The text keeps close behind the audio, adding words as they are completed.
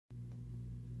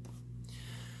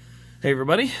Hey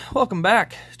everybody, welcome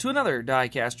back to another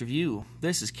Diecast review.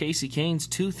 This is Kasey Kahne's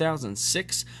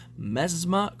 2006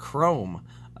 Mesma Chrome.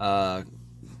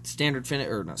 Standard finish,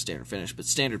 or not standard finish, but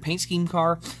standard paint scheme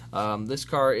car. This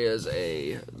car is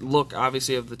a look,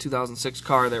 obviously, of the 2006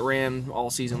 car that ran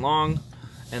all season long,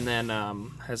 and then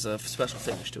has a special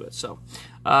finish to it. So,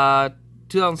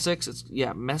 2006, it's,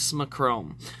 Mesma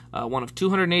Chrome. One of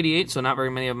 288, so not very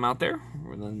many of them out there.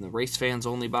 We're in the race fans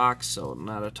only box, so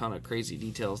not a ton of crazy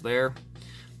details there.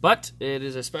 But it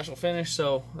is a special finish,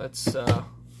 so let's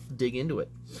dig into it.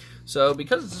 So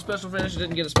because it's a special finish, it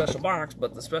didn't get a special box,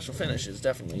 but the special finish is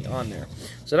definitely on there.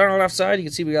 So down on the left side, you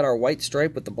can see we got our white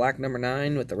stripe with the black number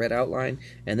 9 with the red outline,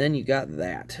 and then you got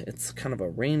that. It's kind of a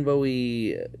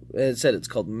rainbowy, as I said, it's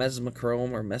called Mesma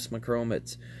Chrome or Mesma Chrome.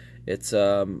 It's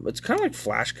kind of like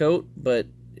Flash Coat, but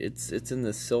it's in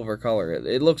the silver color.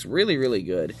 It looks really, really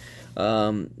good.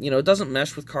 You know, it doesn't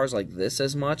mesh with cars like this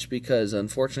as much because,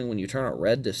 unfortunately, when you turn it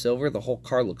red to silver, the whole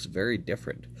car looks very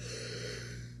different.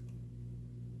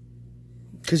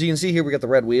 Because you can see here we got the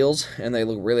red wheels, and they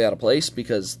look really out of place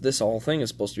because this whole thing is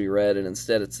supposed to be red, and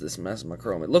instead it's this Mesma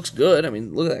Chrome. It looks good. I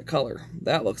mean, look at that color.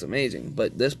 That looks amazing.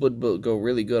 But this would go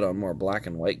really good on more black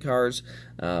and white cars.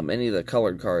 Any of the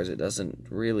colored cars, it doesn't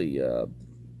really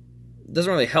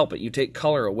help it. You take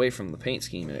color away from the paint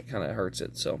scheme, and it kind of hurts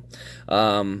it. So,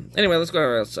 anyway, let's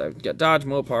go outside. You got Dodge,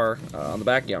 Mopar. On the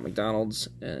back, you got McDonald's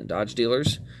and Dodge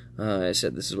dealers. I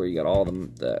said this is where you got all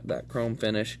that chrome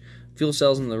finish. Fuel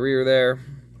cells in the rear there.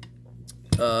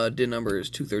 DIN number is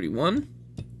 231.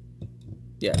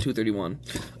 Yeah, 231.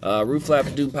 Roof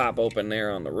flaps do pop open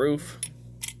there on the roof.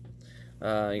 You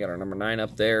got our number 9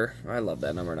 up there. I love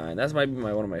that number 9. That might be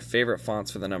one of my favorite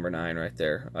fonts for the number 9 right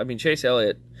there. I mean, Chase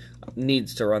Elliott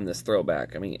needs to run this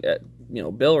throwback. I mean, you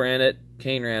know, Bill ran it,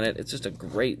 Kahne ran it. It's just a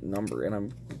great number, and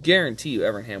I guarantee you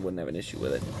Evernham wouldn't have an issue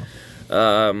with it.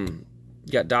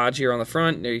 You got Dodge here on the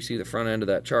front. There you see the front end of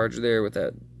that Charger there with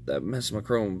that Mesma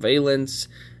Chrome valence,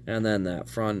 and then that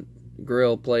front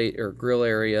grill plate or grill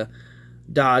area.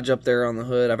 Dodge up there on the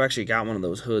hood. I've actually got one of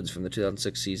those hoods from the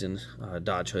 2006 season,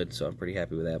 Dodge hood, so I'm pretty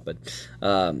happy with that. But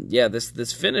yeah,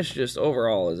 this finish just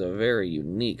overall is a very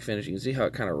unique finish. You can see how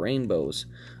it kind of rainbows.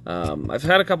 I've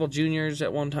had a couple juniors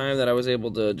at one time that I was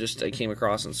able to I came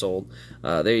across and sold.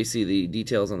 There you see the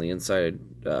details on the inside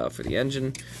for the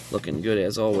engine. Looking good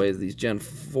as always. These Gen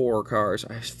 4 cars.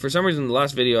 For some reason, in the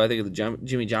last video, I think of the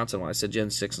Jimmy Johnson one, I said Gen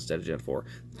 6 instead of Gen 4.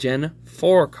 Gen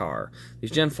 4 car.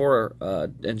 These Gen 4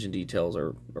 engine details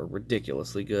are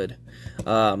ridiculously good.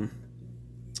 Oh,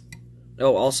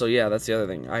 also, yeah, that's the other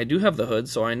thing. I do have the hood,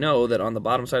 so I know that on the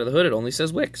bottom side of the hood, it only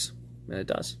says Wix. And it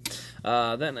does.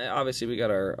 Then, obviously, we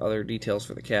got our other details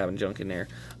for the cab and junk in there.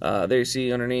 There you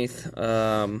see underneath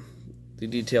the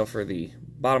detail for the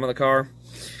bottom of the car.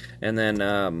 And then,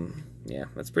 yeah,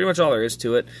 that's pretty much all there is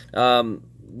to it.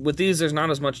 With these, there's not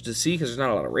as much to see because there's not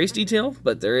a lot of race detail,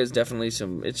 but there is definitely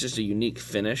some. It's just a unique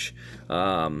finish.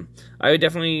 I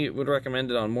definitely would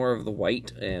recommend it on more of the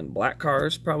white and black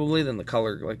cars probably than the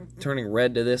color. Like turning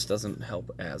red to this doesn't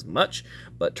help as much,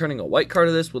 but turning a white car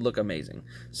to this would look amazing.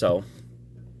 So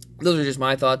those are just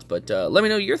my thoughts, but let me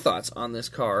know your thoughts on this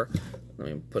car.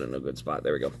 Let me put it in a good spot.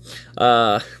 There we go.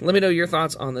 Let me know your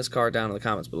thoughts on this car down in the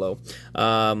comments below.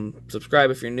 Subscribe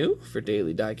if you're new for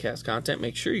daily Diecast content.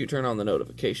 Make sure you turn on the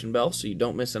notification bell so you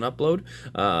don't miss an upload.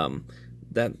 I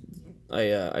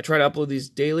try to upload these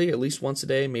daily, at least once a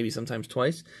day, maybe sometimes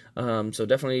twice. So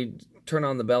definitely turn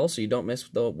on the bell so you don't miss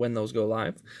when those go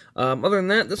live. Other than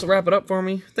that, this will wrap it up for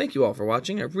me. Thank you all for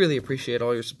watching. I really appreciate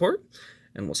all your support,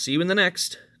 and we'll see you in the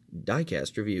next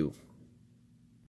Diecast review.